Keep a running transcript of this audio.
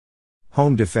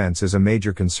Home defense is a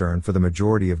major concern for the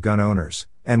majority of gun owners,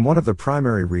 and one of the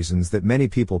primary reasons that many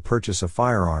people purchase a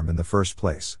firearm in the first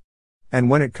place. And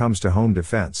when it comes to home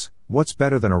defense, what's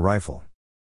better than a rifle?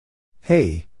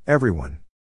 Hey, everyone!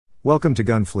 Welcome to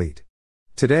Gun Fleet.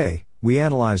 Today, we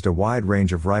analyzed a wide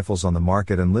range of rifles on the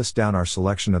market and list down our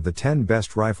selection of the 10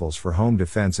 best rifles for home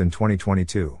defense in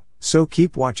 2022, so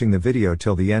keep watching the video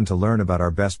till the end to learn about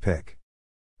our best pick.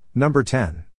 Number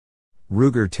 10.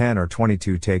 Ruger 10 or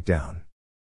 22 Takedown.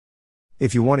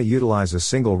 If you want to utilize a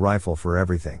single rifle for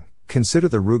everything, consider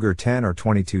the Ruger 10 or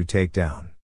 22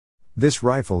 Takedown. This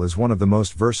rifle is one of the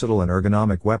most versatile and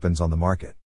ergonomic weapons on the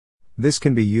market. This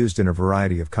can be used in a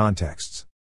variety of contexts.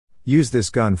 Use this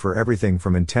gun for everything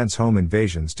from intense home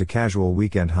invasions to casual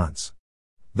weekend hunts.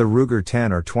 The Ruger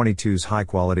 10 or 22's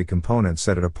high-quality components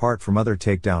set it apart from other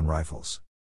takedown rifles.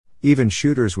 Even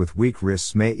shooters with weak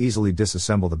wrists may easily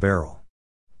disassemble the barrel.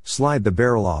 Slide the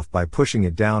barrel off by pushing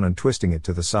it down and twisting it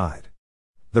to the side.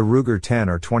 The Ruger 10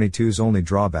 or 22's only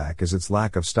drawback is its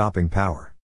lack of stopping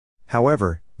power.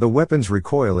 However, the weapon's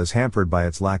recoil is hampered by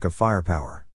its lack of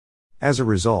firepower. As a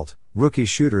result, rookie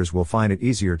shooters will find it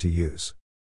easier to use.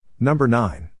 Number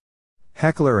 9.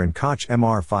 Heckler and Koch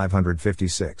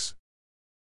MR556.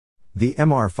 The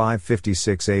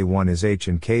MR556A1 is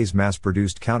H&K's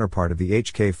mass-produced counterpart of the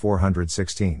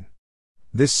HK416.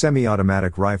 This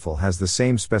semi-automatic rifle has the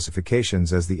same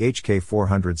specifications as the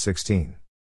HK416.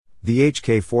 The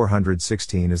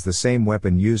HK416 is the same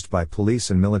weapon used by police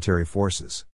and military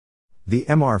forces. The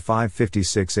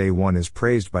MR556A1 is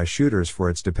praised by shooters for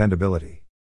its dependability.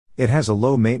 It has a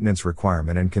low maintenance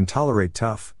requirement and can tolerate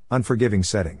tough, unforgiving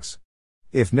settings.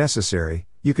 If necessary,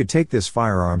 you could take this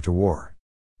firearm to war.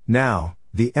 Now,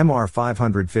 the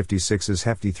MR556's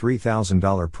hefty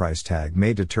 $3,000 price tag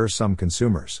may deter some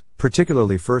consumers,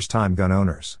 particularly first-time gun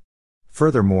owners.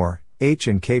 Furthermore,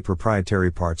 H&K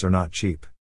proprietary parts are not cheap.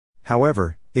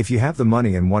 However, if you have the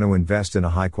money and want to invest in a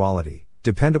high-quality,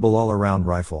 dependable all-around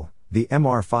rifle, the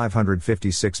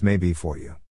MR556 may be for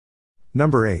you.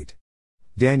 Number 8.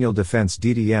 Daniel Defense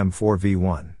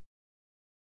DDM4V1.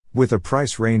 With a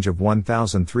price range of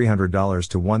 $1,300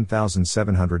 to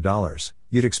 $1,700,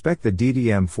 you'd expect the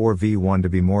DDM4V1 to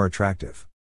be more attractive.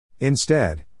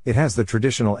 Instead, it has the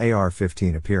traditional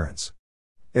AR-15 appearance.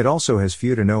 It also has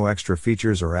few to no extra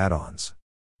features or add-ons.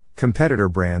 Competitor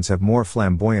brands have more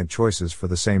flamboyant choices for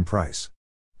the same price.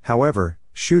 However,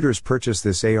 shooters purchase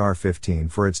this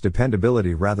AR-15 for its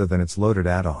dependability rather than its loaded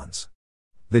add-ons.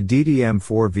 The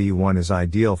DDM4V1 is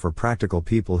ideal for practical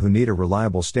people who need a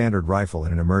reliable standard rifle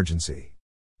in an emergency.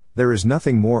 There is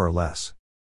nothing more or less.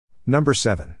 Number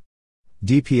 7.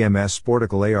 DPMS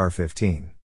Sportical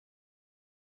AR-15.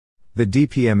 The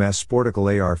DPMS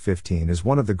Sportical AR-15 is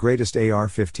one of the greatest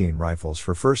AR-15 rifles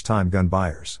for first-time gun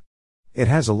buyers. It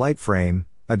has a light frame,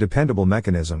 a dependable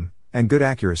mechanism, and good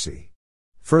accuracy.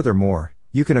 Furthermore,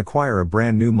 you can acquire a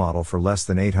brand new model for less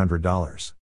than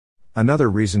 $800. Another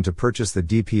reason to purchase the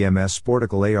DPMS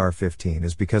Sportical AR-15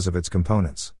 is because of its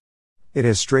components. It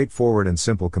has straightforward and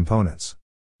simple components.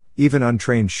 Even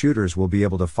untrained shooters will be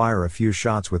able to fire a few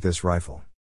shots with this rifle.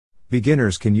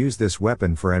 Beginners can use this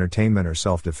weapon for entertainment or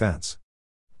self-defense.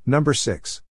 Number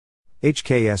 6.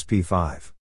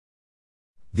 HKSP-5.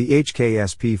 The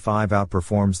HKSP-5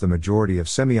 outperforms the majority of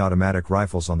semi-automatic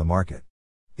rifles on the market.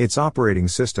 Its operating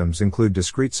systems include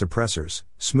discrete suppressors,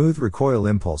 smooth recoil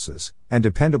impulses, and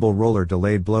dependable roller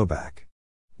delayed blowback.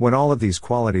 When all of these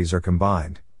qualities are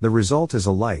combined, the result is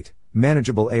a light,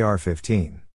 manageable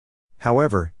AR-15.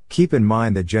 However, keep in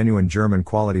mind that genuine German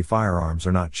quality firearms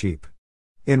are not cheap.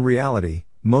 In reality,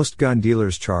 most gun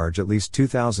dealers charge at least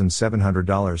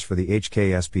 $2,700 for the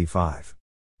HKSP-5.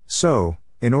 So,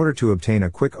 in order to obtain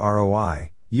a quick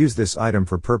ROI, use this item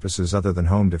for purposes other than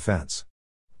home defense.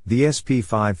 The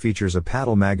SP-5 features a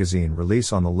paddle magazine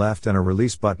release on the left and a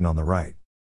release button on the right.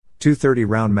 Two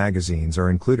 30-round magazines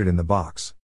are included in the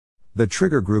box. The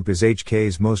trigger group is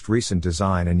HK's most recent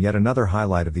design and yet another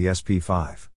highlight of the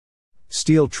SP-5.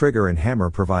 Steel trigger and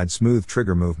hammer provide smooth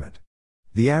trigger movement.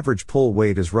 The average pull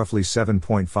weight is roughly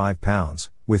 7.5 pounds,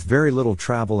 with very little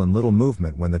travel and little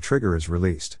movement when the trigger is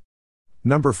released.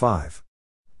 Number 5.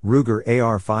 Ruger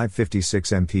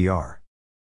AR-556 MPR.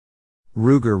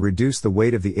 Ruger reduced the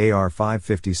weight of the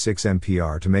AR-556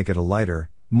 MPR to make it a lighter,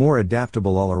 more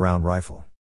adaptable all-around rifle.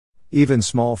 Even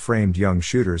small-framed young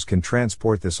shooters can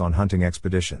transport this on hunting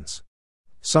expeditions.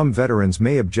 Some veterans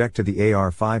may object to the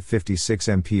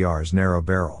AR-556 MPR's narrow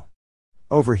barrel.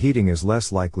 Overheating is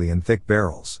less likely in thick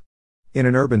barrels. In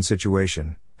an urban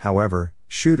situation, however,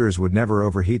 shooters would never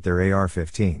overheat their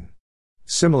AR-15.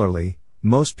 Similarly,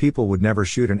 most people would never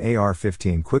shoot an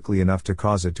AR-15 quickly enough to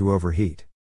cause it to overheat.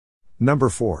 Number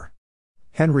 4.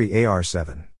 Henry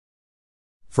AR-7.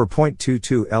 For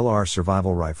 .22 LR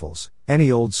survival rifles, any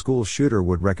old-school shooter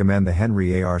would recommend the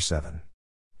Henry AR-7.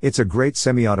 It's a great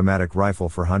semi-automatic rifle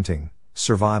for hunting,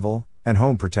 survival, and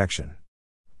home protection.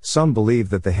 Some believe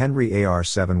that the Henry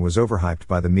AR-7 was overhyped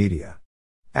by the media.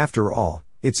 After all,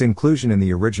 its inclusion in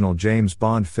the original James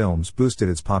Bond films boosted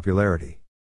its popularity.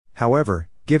 However,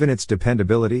 given its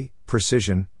dependability,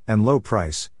 precision, and low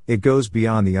price, it goes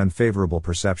beyond the unfavorable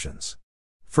perceptions.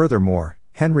 Furthermore,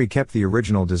 Henry kept the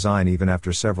original design even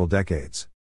after several decades.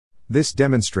 This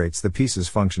demonstrates the piece's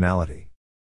functionality.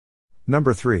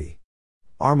 Number 3.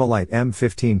 Armalite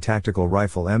M15 Tactical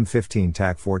Rifle M15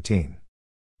 TAC-14.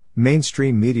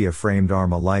 Mainstream media framed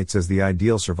Armalites as the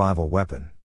ideal survival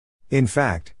weapon. In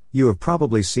fact, you have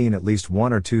probably seen at least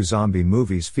one or two zombie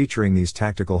movies featuring these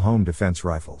tactical home defense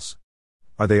rifles.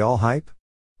 Are they all hype?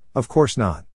 Of course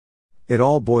not. It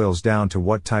all boils down to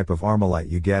what type of Armalite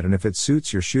you get and if it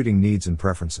suits your shooting needs and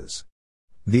preferences.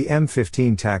 The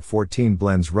M15 TAC-14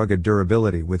 blends rugged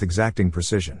durability with exacting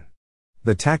precision.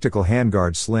 The tactical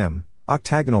handguard slim,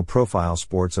 octagonal profile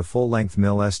sports a full-length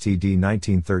MIL STD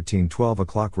 1913 12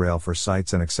 o'clock rail for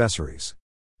sights and accessories.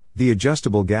 The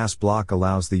adjustable gas block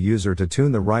allows the user to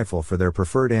tune the rifle for their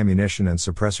preferred ammunition and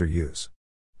suppressor use.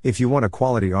 If you want a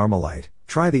quality Armalite,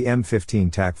 try the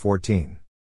M15 TAC-14.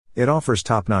 It offers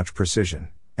top-notch precision,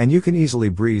 and you can easily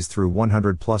breeze through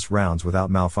 100+ rounds without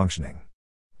malfunctioning.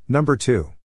 Number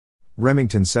 2.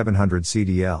 Remington 700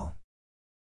 CDL.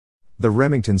 The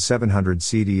Remington 700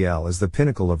 CDL is the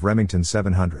pinnacle of Remington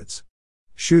 700s.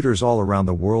 Shooters all around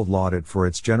the world laud it for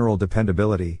its general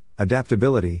dependability,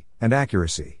 adaptability, and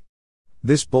accuracy.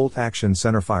 This bolt-action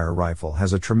centerfire rifle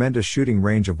has a tremendous shooting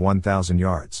range of 1,000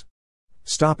 yards.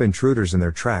 Stop intruders in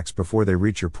their tracks before they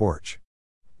reach your porch.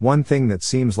 One thing that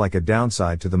seems like a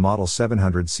downside to the Model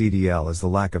 700 CDL is the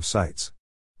lack of sights.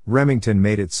 Remington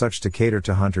made it such to cater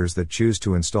to hunters that choose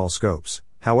to install scopes.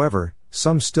 However,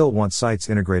 some still want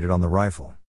sights integrated on the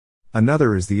rifle.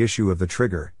 Another is the issue of the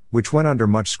trigger, which went under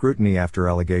much scrutiny after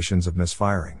allegations of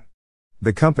misfiring.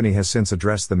 The company has since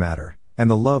addressed the matter, and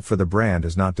the love for the brand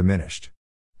is not diminished.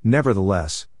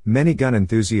 Nevertheless, many gun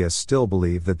enthusiasts still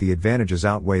believe that the advantages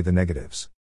outweigh the negatives.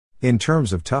 In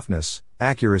terms of toughness,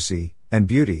 accuracy, and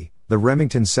beauty, the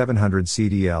Remington 700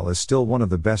 CDL is still one of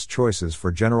the best choices for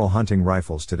general hunting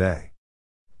rifles today.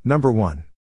 Number 1.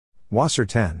 Wasser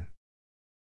 10.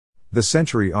 The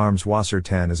Century Arms Wasser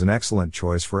 10 is an excellent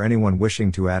choice for anyone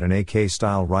wishing to add an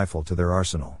AK-style rifle to their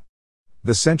arsenal.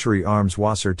 The Century Arms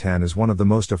Wasser 10 is one of the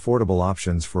most affordable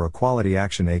options for a quality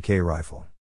action AK rifle.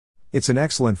 It's an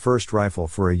excellent first rifle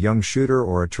for a young shooter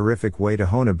or a terrific way to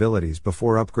hone abilities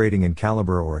before upgrading in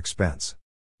caliber or expense.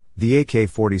 The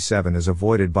AK-47 is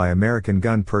avoided by American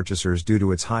gun purchasers due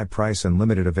to its high price and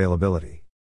limited availability.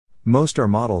 Most AR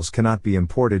models cannot be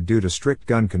imported due to strict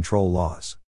gun control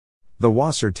laws. The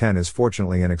Wasser 10 is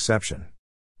fortunately an exception.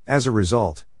 As a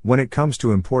result, when it comes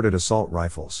to imported assault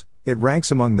rifles, it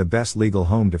ranks among the best legal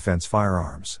home defense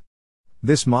firearms.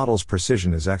 This model's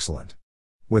precision is excellent.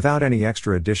 Without any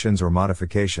extra additions or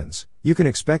modifications, you can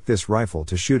expect this rifle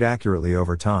to shoot accurately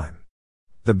over time.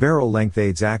 The barrel length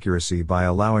aids accuracy by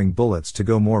allowing bullets to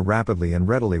go more rapidly and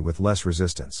readily with less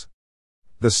resistance.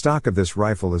 The stock of this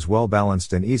rifle is well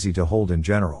balanced and easy to hold in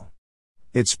general.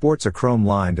 It sports a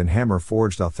chrome-lined and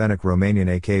hammer-forged authentic Romanian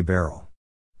AK barrel.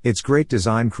 Its great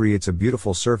design creates a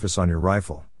beautiful surface on your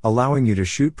rifle, allowing you to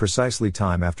shoot precisely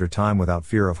time after time without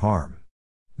fear of harm.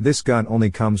 This gun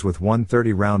only comes with one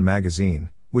 30-round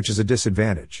magazine, which is a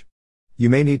disadvantage. You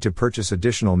may need to purchase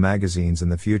additional magazines in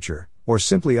the future, or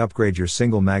simply upgrade your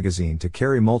single magazine to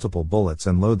carry multiple bullets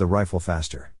and load the rifle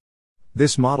faster.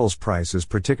 This model's price is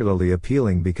particularly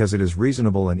appealing because it is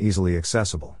reasonable and easily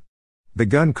accessible. The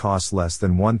gun costs less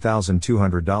than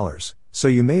 $1,200, so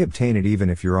you may obtain it even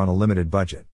if you're on a limited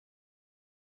budget.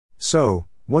 So,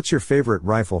 what's your favorite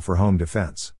rifle for home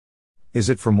defense? Is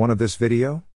it from one of this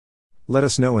video? Let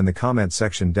us know in the comment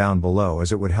section down below,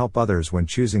 as it would help others when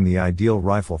choosing the ideal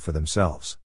rifle for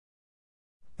themselves.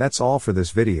 That's all for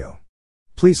this video.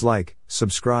 Please like,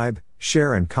 subscribe,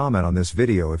 share and comment on this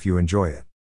video if you enjoy it.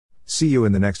 See you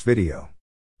in the next video.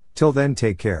 Till then,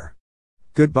 take care.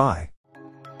 Goodbye.